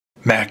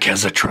Mac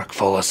has a truck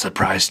full of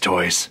surprise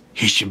toys.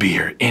 He should be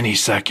here any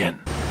second.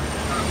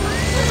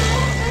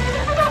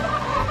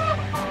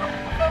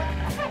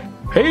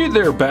 Hey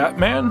there,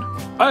 Batman.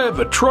 I have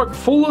a truck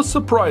full of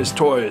surprise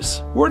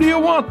toys. Where do you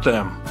want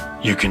them?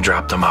 You can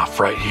drop them off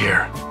right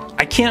here.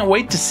 I can't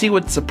wait to see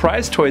what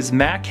surprise toys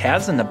Mac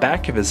has in the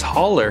back of his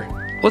hauler.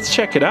 Let's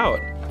check it out.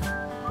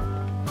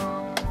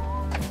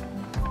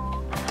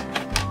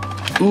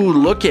 Ooh,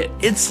 look it.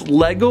 It's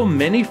Lego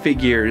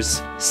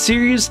Minifigures,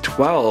 Series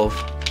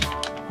 12.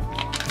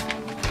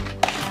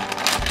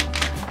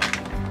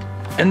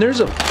 And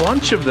there's a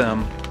bunch of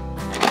them.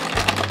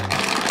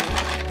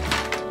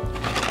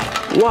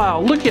 Wow,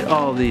 look at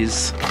all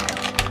these.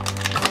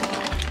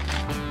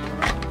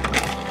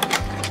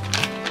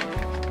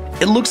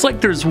 It looks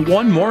like there's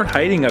one more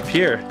hiding up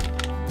here.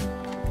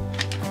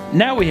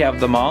 Now we have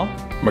them all.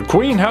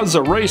 McQueen has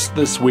a race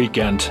this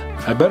weekend.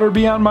 I better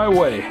be on my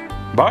way.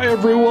 Bye,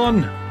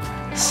 everyone.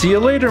 See you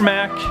later,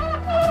 Mac.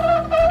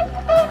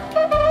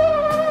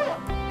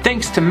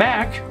 Thanks to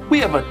Mac, we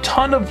have a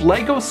ton of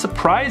Lego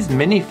surprise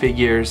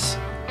minifigures.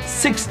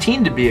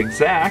 16 to be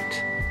exact.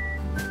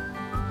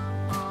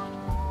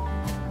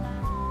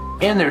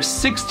 And there's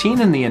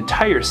 16 in the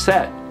entire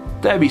set.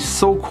 That'd be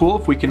so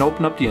cool if we can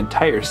open up the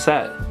entire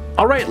set.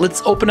 Alright,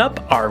 let's open up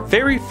our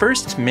very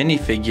first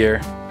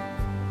minifigure.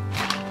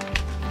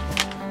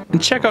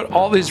 And check out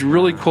all these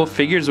really cool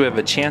figures we have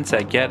a chance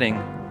at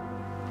getting.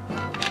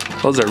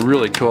 Those are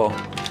really cool.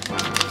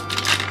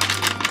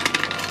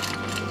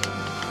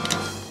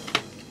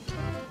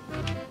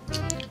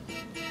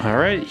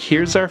 Alright,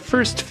 here's our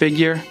first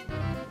figure.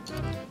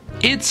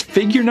 It's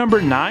figure number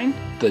 9,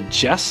 the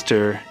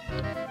Jester.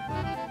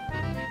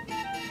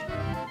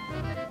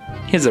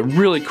 He has a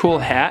really cool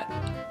hat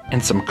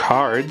and some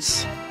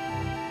cards.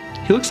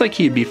 He looks like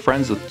he'd be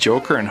friends with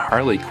Joker and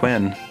Harley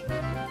Quinn.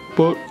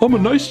 But I'm a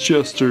nice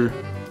jester.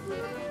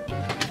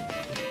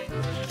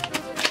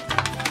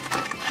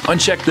 And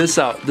check this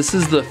out. This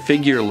is the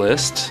figure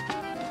list.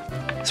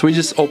 So we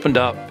just opened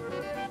up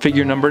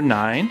figure number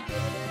 9.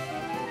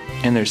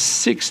 And there's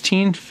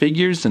 16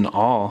 figures in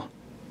all.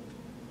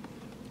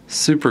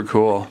 Super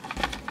cool.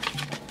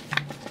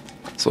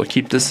 So we'll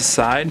keep this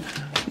aside.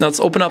 Now let's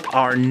open up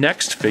our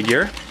next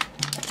figure.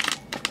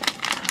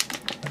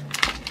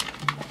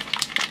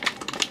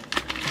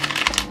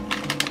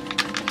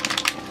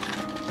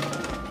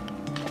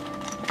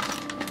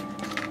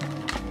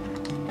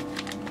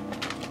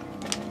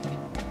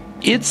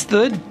 It's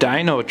the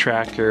Dino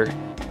Tracker.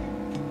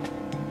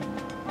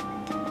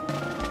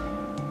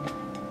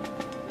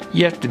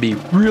 You have to be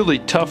really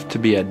tough to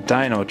be a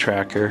Dino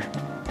Tracker.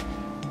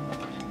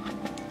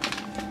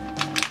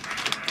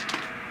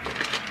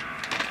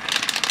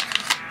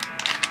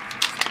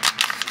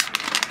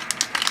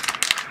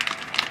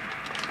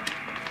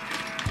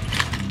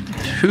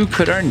 Who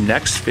could our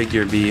next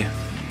figure be?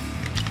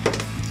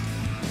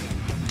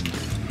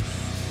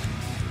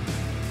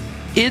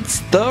 It's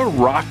the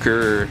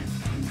Rocker.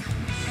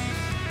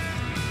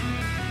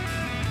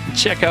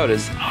 Check out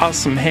his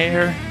awesome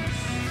hair,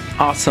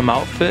 awesome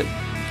outfit,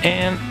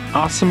 and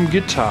awesome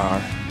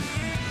guitar.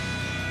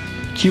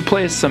 Can you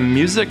play us some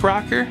music,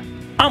 Rocker?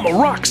 I'm a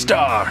rock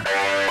star!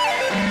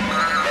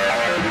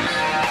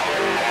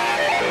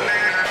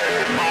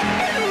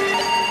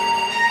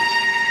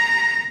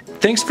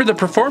 Thanks for the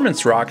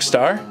performance,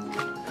 Rockstar.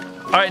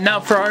 Alright, now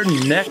for our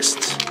next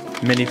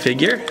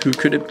minifigure. Who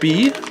could it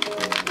be?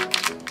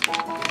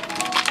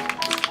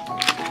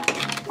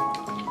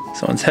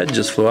 Someone's head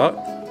just flew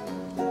out.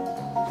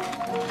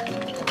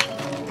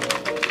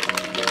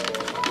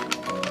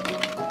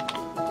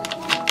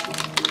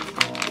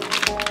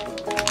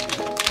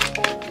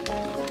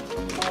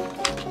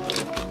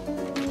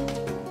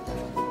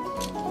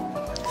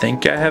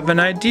 Think I have an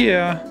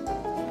idea.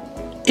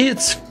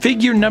 It's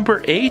figure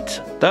number 8,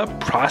 the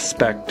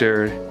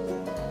Prospector.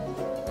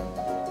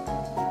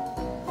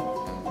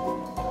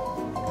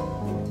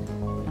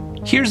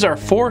 Here's our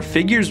 4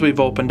 figures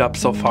we've opened up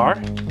so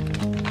far.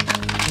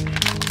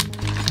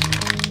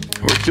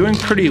 We're doing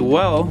pretty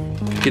well,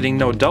 getting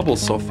no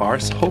doubles so far,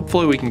 so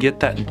hopefully we can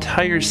get that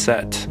entire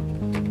set.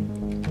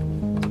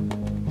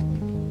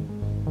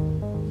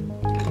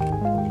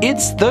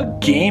 It's the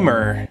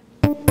Gamer.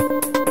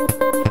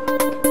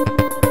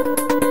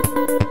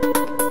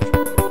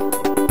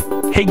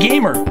 Hey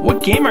Gamer,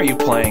 what game are you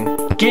playing?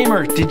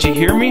 Gamer, did you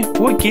hear me?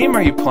 What game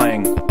are you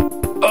playing?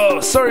 Oh,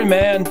 sorry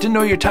man, didn't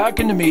know you're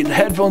talking to me. The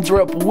headphones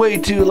were up way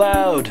too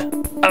loud.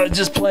 I was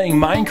just playing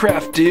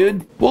Minecraft,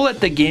 dude. We'll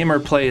let the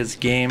Gamer play his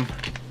game.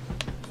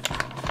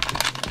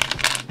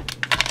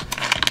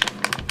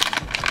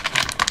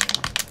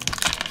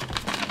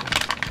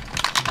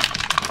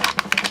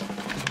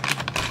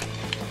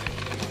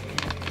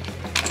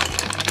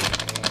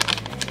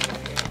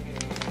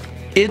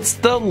 It's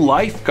the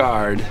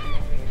Lifeguard.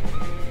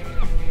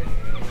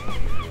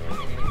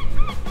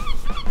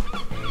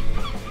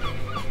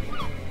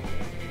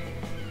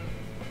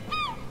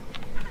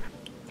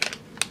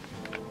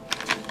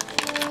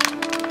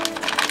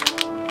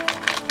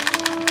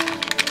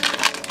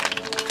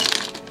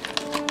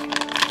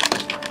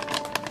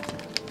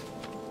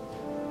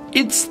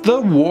 It's the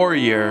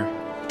warrior.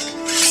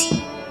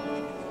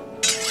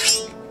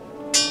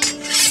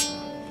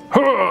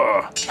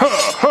 Ha! Ha!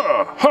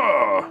 Ha!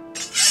 Ha!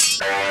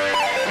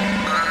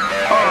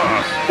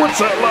 Ah! What's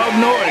that loud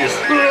noise?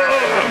 Ah!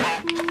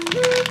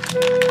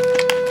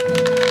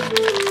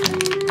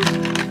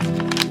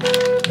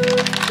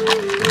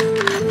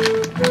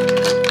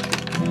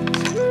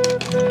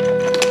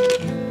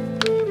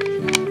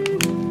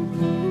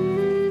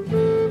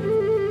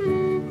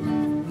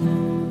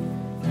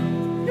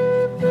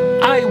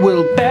 I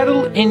will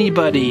battle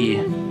anybody.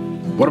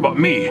 What about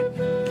me?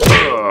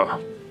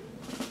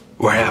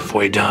 We're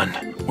halfway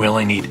done. We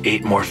only need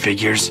 8 more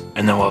figures,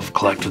 and then we'll have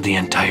collected the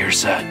entire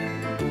set.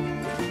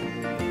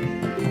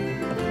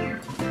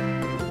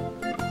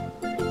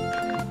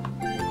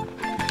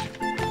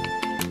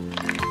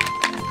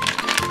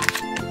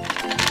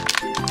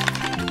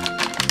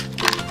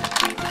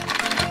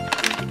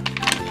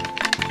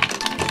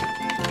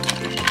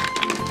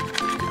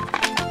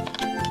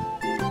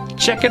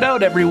 Check it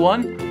out,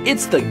 everyone.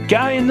 It's the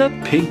guy in the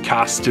pig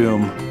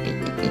costume.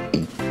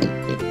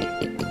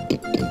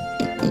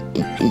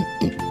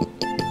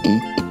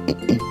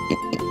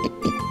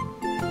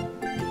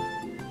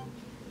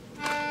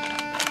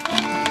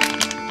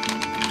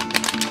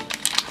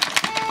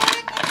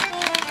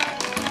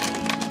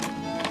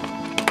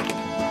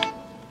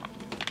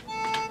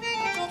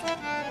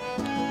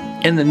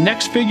 And the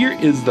next figure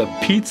is the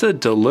pizza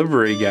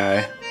delivery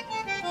guy.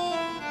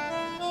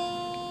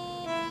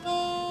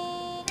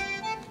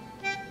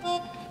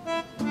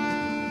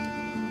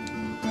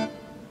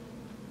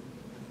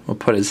 We'll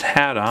put his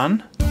hat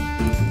on.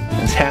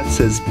 His hat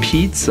says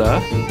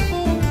pizza.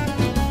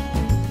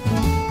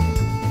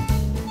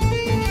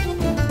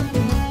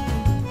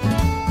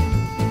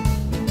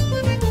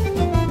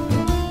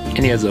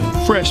 And he has a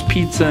fresh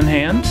pizza in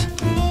hand.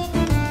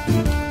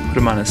 Put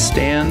him on a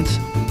stand.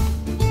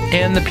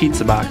 And the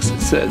pizza box,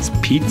 it says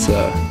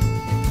pizza.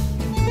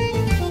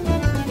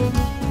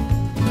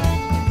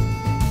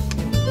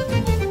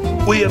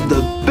 We have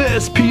the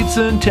best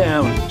pizza in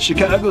town,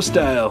 Chicago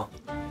style.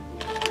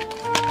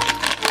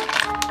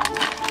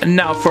 And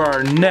now for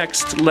our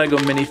next Lego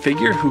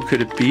minifigure, who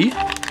could it be?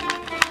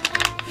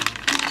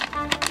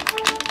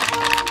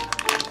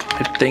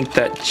 I think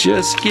that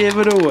just gave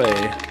it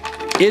away.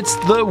 It's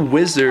the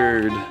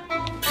wizard.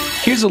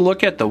 Here's a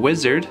look at the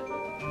wizard.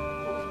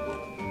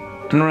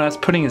 And when I was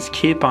putting his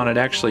cape on, it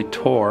actually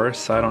tore,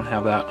 so I don't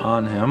have that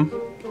on him.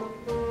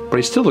 But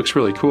he still looks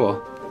really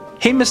cool.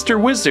 Hey, Mr.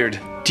 Wizard,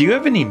 do you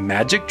have any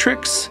magic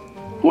tricks?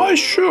 Why,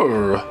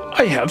 sure.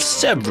 I have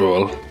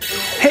several.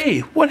 Hey,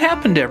 what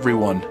happened to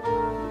everyone?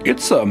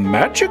 It's a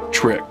magic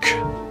trick.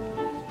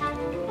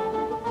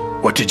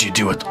 What did you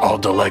do with all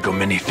the Lego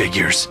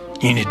minifigures?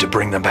 You need to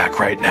bring them back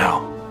right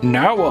now.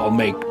 Now I'll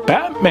make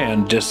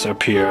Batman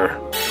disappear.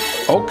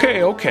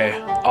 Okay,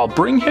 I'll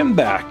bring him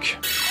back.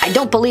 I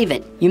don't believe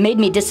it. You made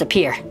me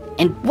disappear.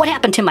 And what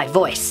happened to my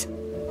voice?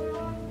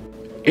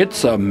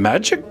 It's a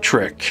magic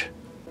trick.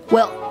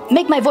 Well,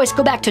 make my voice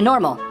go back to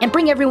normal and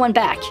bring everyone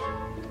back.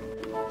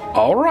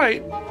 All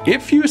right,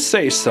 if you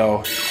say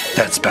so.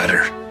 That's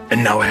better.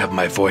 And now I have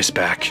my voice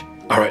back.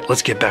 All right,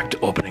 let's get back to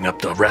opening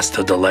up the rest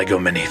of the Lego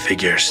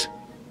minifigures.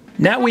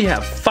 Now we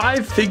have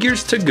 5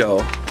 figures to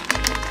go.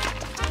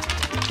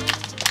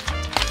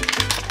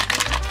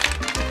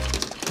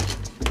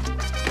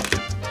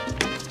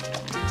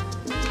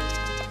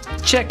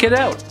 Check it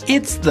out,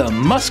 it's the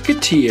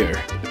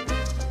Musketeer.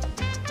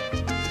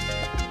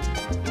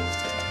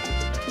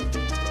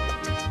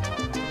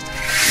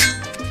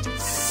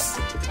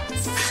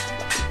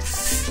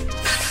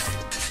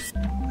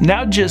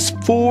 Now just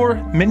 4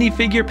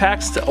 minifigure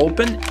packs to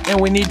open,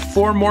 and we need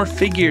 4 more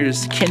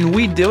figures. Can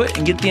we do it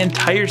and get the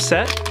entire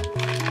set?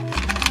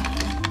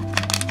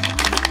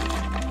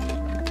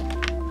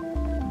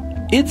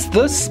 It's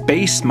the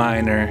Space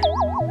Miner.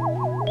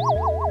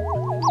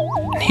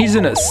 He's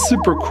in a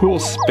super cool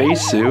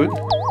spacesuit,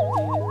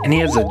 and he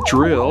has a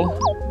drill.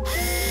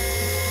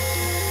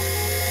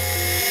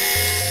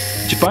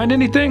 Did you find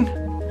anything?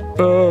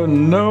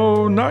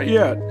 No, not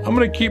yet. I'm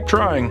gonna keep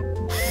trying.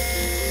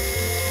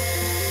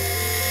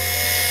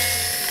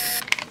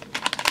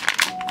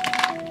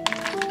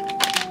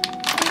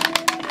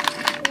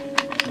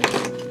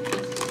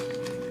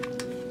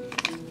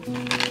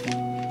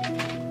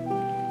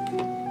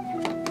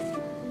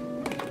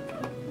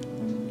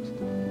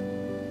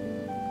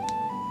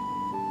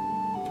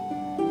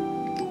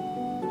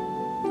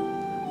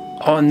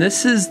 Oh, and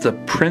this is the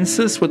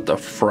princess with the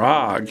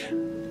frog.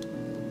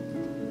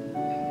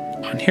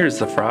 And here's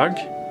the frog.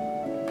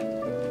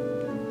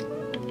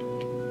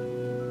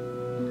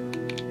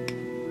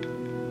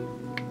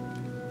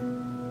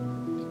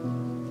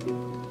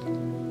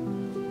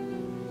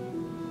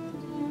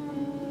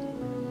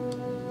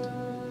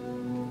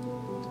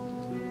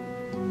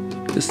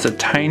 Just a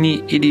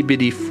tiny itty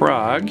bitty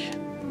frog.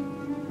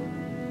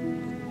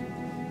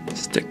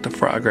 Stick the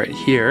frog right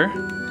here.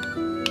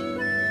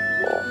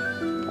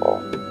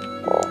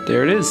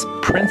 There it is,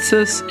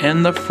 Princess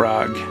and the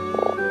Frog.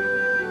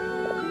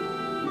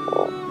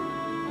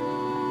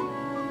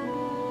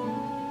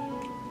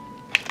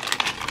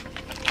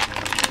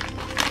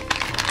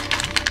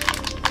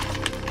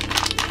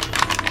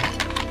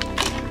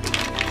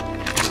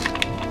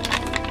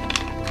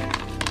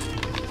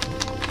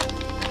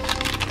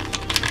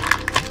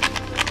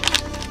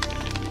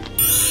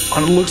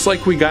 And it looks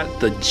like we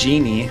got the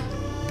genie.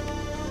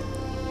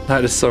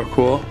 That is so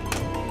cool.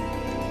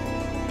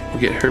 We'll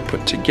get her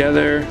put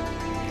together.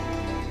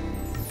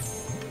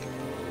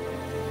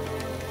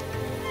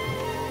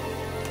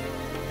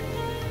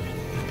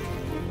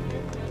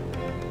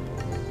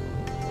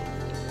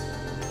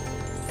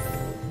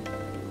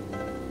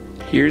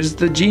 Here's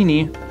the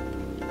genie.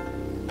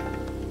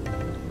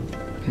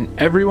 And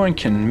everyone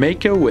can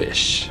make a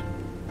wish.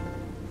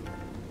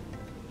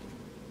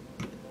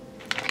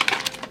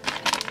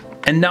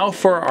 And now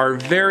for our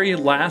very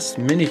last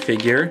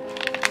minifigure.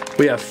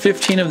 We have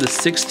 15 of the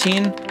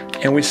 16,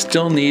 and we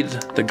still need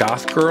the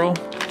goth girl.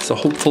 So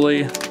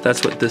hopefully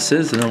that's what this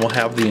is, and then we'll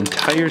have the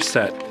entire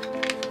set.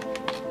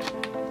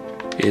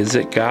 Is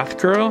it goth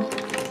girl?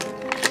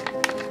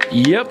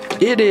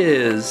 Yep, it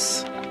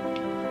is.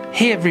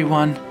 Hey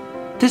everyone,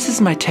 this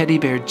is my teddy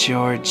bear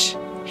George.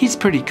 He's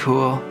pretty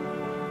cool.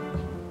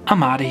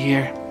 I'm out of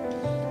here.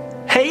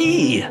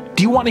 Hey,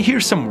 do you want to hear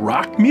some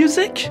rock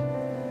music?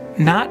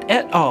 Not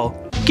at all.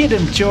 Get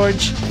him,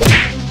 George.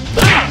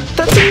 Ah,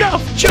 that's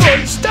enough,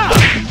 George, stop!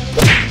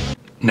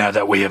 Now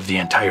that we have the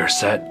entire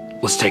set,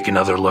 let's take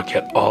another look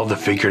at all the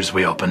figures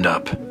we opened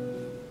up.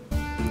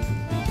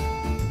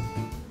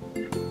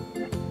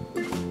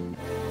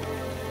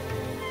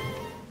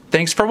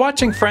 Thanks for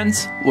watching,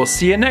 friends. We'll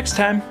see you next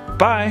time.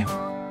 Bye.